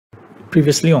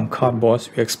Previously on Card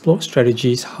Boss, we explored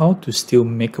strategies how to still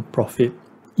make a profit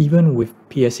even with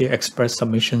PSA Express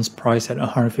submissions priced at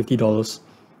 $150.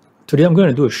 Today I'm going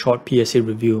to do a short PSA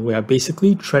review where I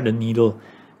basically thread a needle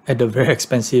at the very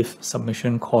expensive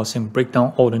submission cost and break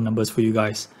down all the numbers for you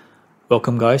guys.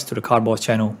 Welcome guys to the Card Boss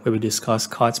channel where we discuss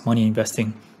cards, money, and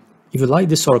investing. If you like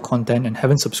this sort of content and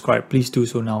haven't subscribed, please do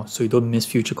so now so you don't miss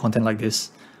future content like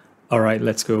this. Alright,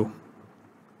 let's go.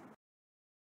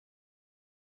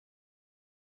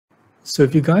 So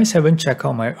if you guys haven't checked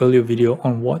out my earlier video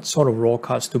on what sort of raw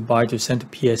cards to buy to send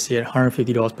to PSA at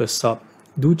 $150 per sub,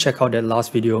 do check out that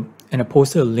last video and I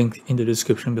posted a link in the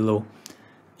description below.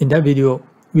 In that video,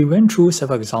 we went through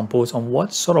several examples on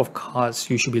what sort of cards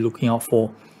you should be looking out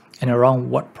for and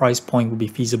around what price point would be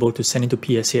feasible to send into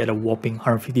PSA at a whopping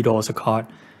 $150 a card.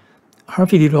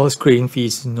 $150 grading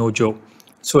fees is no joke,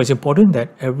 so it's important that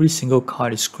every single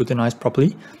card is scrutinized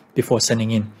properly before sending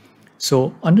in.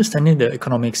 So understanding the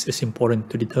economics is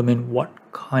important to determine what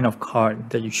kind of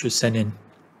card that you should send in.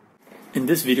 In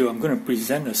this video, I'm going to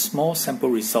present a small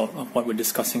sample result of what we're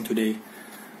discussing today.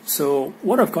 So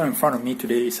what I've got in front of me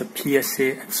today is a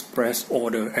PSA Express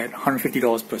order at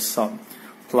 $150 per sub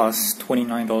plus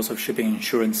 $29 of shipping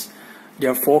insurance. There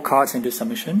are 4 cards in this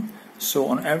submission, so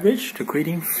on average the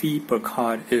grading fee per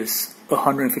card is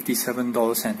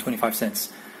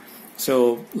 $157.25.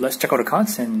 So let's check out the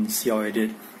cards and see how I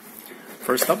did.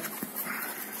 First up,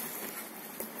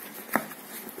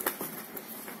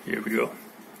 here we go.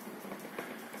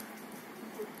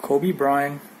 Kobe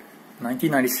Bryant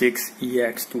 1996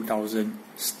 EX 2000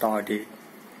 star date.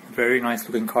 Very nice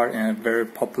looking card and a very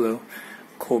popular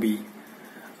Kobe.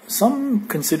 Some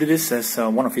consider this as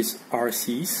one of his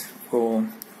RCs for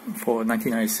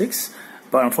 1996,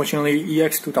 but unfortunately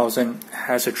EX 2000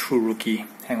 has a true rookie.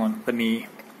 Hang on, let me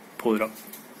pull it up.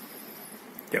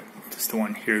 Yep, that's the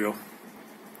one. Here we go.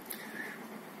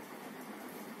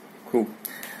 Cool.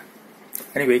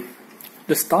 Anyway,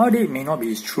 the star date may not be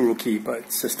his true rookie, but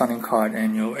it's a stunning card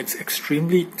and it's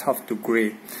extremely tough to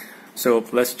grade. So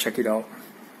let's check it out.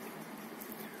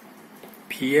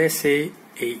 PSA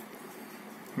 8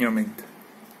 near mint.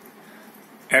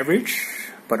 Average,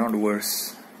 but not the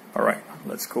worst. Alright,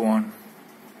 let's go on.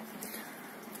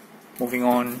 Moving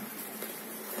on.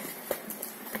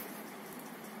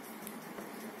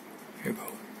 Here we go.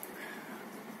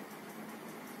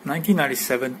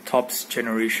 1997 Topps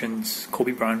Generations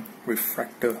Kobe Bryant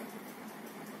Refractor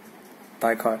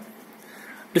die card.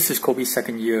 This is Kobe's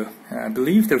second year, and I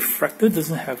believe the refractor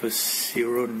doesn't have a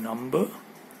serial number.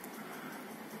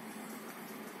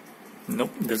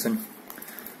 Nope, it doesn't.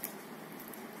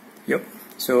 Yep,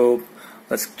 so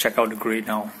let's check out the grade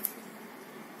now.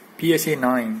 PSA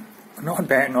 9, not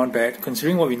bad, not bad,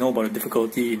 considering what we know about the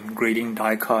difficulty in grading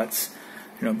die cards.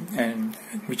 And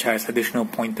which has additional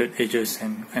pointed edges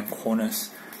and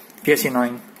corners. PSA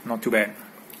 9, not too bad.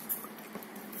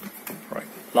 Right,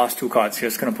 last 2 cards.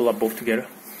 Just gonna pull up both together.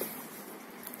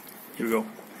 Here we go.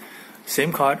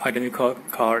 Same card, identical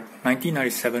card.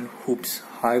 1997 Hoops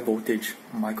High Voltage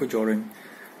Michael Jordan,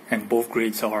 and both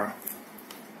grades are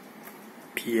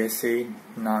PSA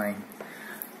 9.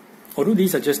 Although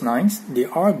these are just 9s, they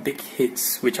are big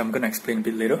hits, which I'm gonna explain a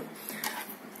bit later.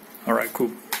 Alright,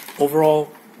 cool. Overall,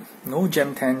 no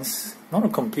gem 10s, not a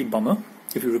complete bummer.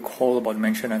 If you recall about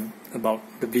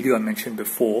the video I mentioned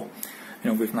before,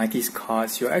 with 90s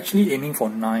cards, you're actually aiming for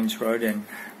 9s rather than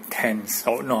 10s.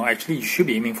 Oh no, actually you should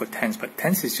be aiming for 10s, but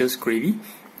 10s is just gravy,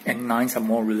 and 9s are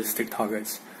more realistic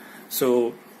targets.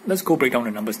 So let's go break down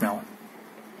the numbers now.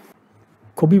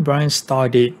 Kobe Bryant's star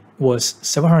date was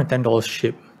 $710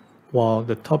 shipped, while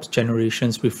the Topps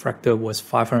Generations Refractor was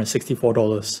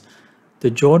 $564. The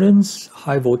Jordan's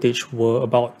high voltage were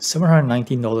about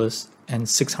 $719 and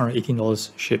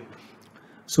 $618 shipped.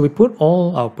 So we put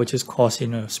all our purchase costs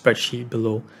in a spreadsheet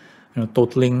below,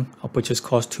 totaling our purchase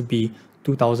cost to be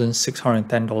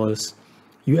 $2,610.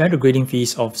 You add the grading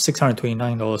fees of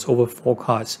 $629 over 4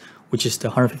 cards, which is the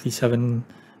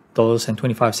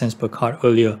 $157.25 per card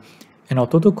earlier, and our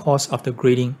total cost after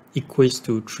grading equates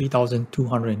to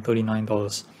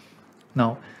 $3,239.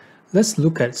 Now, let's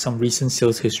look at some recent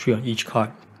sales history on each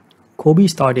card. Kobe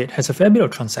Star Date has a fair bit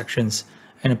of transactions,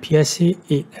 and a PSA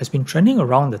 8 has been trending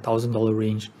around the $1,000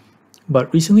 range,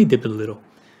 but recently dipped a little.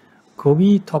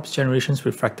 Kobe Topps Generations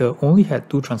Refractor only had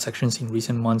 2 transactions in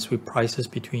recent months with prices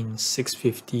between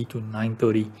 $650 to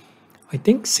 $930. I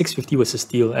think $650 was a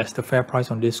steal, as the fair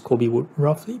price on this Kobe would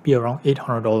roughly be around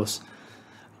 $800.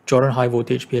 Jordan High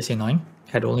Voltage PSA 9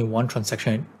 had only 1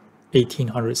 transaction at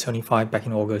 $1,875 back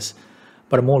in August,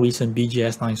 but a more recent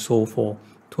BGS 9 sold for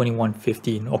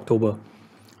 $2,150 in October.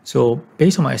 So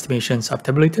based on my estimations, I've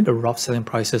tabulated the rough selling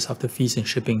prices after fees and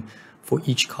shipping for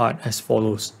each card as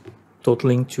follows,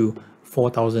 totaling to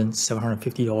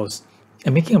 $4,750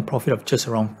 and making a profit of just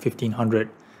around $1,500.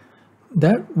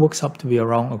 That works up to be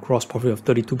around a gross profit of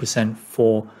 32%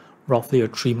 for roughly a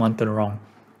 3-month turnaround.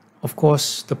 Of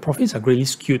course, the profits are greatly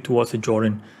skewed towards the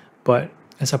Jordan, but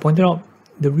as I pointed out,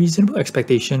 the reasonable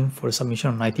expectation for the submission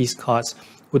of 90s cards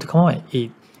would come out at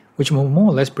 8, which will more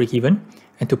or less break even,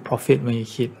 and to profit when you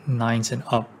hit 9s and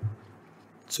up.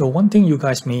 So one thing you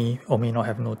guys may or may not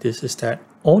have noticed is that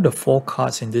all the 4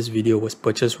 cards in this video was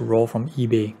purchased raw from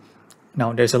eBay.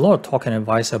 Now there's a lot of talk and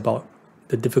advice about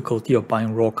the difficulty of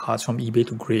buying raw cards from eBay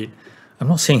to grade. I'm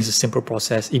not saying it's a simple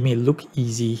process, it may look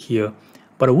easy here,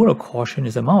 but a word of caution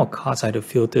is the amount of cards I had to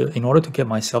filter in order to get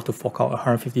myself to fork out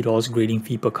 $150 grading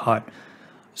fee per card.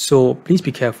 So please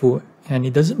be careful, and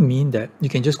it doesn't mean that you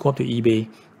can just go up to eBay,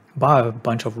 buy a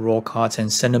bunch of raw cards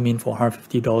and send them in for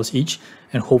 $150 each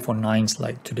and hope for 9s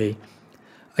like today.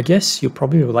 I guess you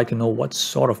probably would like to know what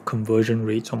sort of conversion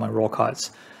rates on my raw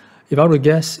cards. If I were to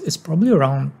guess, it's probably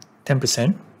around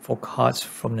 10% for cards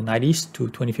from the 90s to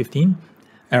 2015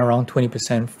 and around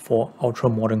 20% for ultra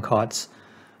modern cards.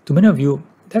 To many of you,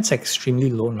 that's an extremely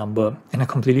low number, and I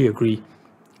completely agree.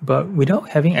 But without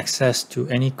having access to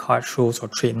any card shows or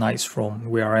trade nights from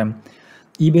where I am,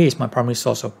 eBay is my primary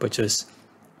source of purchase.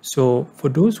 So for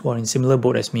those who are in similar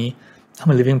boat as me,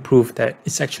 I'm a living proof that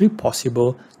it's actually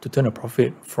possible to turn a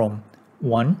profit from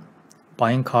 1,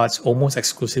 buying cards almost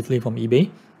exclusively from eBay,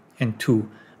 and 2,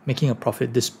 making a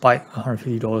profit despite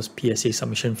 $150 PSA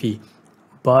submission fee,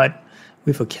 but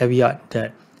with a caveat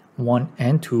that 1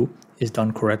 and 2 is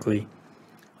done correctly.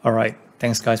 Alright,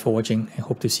 thanks guys for watching and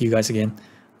hope to see you guys again.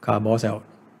 Boss out.